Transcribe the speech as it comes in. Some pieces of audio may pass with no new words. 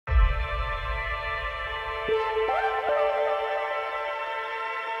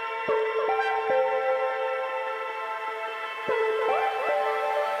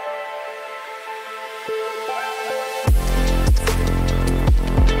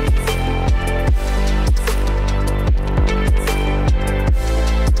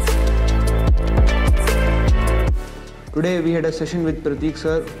Today we had a session with Pratik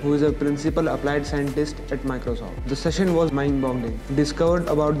sir, who is a principal applied scientist at Microsoft. The session was mind-boggling. Discovered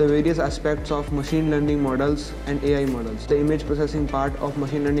about the various aspects of machine learning models and AI models, the image processing part of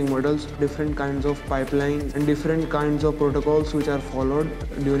machine learning models, different kinds of pipeline and different kinds of protocols which are followed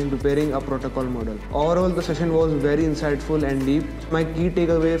during preparing a protocol model. Overall, the session was very insightful and deep. My key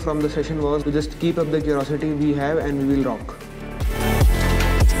takeaway from the session was to just keep up the curiosity we have and we will rock.